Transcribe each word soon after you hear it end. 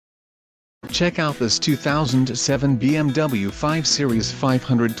Check out this 2007 BMW 5 Series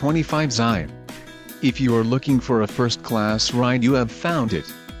 525i. If you are looking for a first-class ride, you have found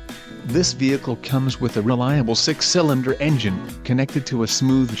it. This vehicle comes with a reliable 6-cylinder engine, connected to a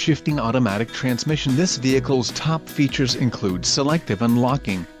smooth shifting automatic transmission. This vehicle's top features include selective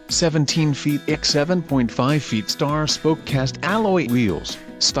unlocking, 17 feet x 7.5 feet star-spoke cast alloy wheels,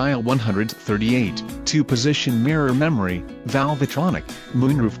 Style 138, 2-position mirror memory, Valvetronic,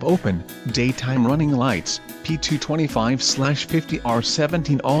 moonroof open, daytime running lights,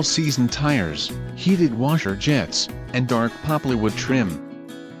 P225/50R17 all-season tires, heated washer jets, and dark poplar wood trim.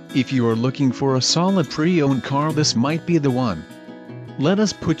 If you are looking for a solid pre-owned car, this might be the one. Let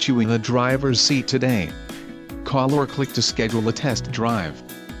us put you in the driver's seat today. Call or click to schedule a test drive.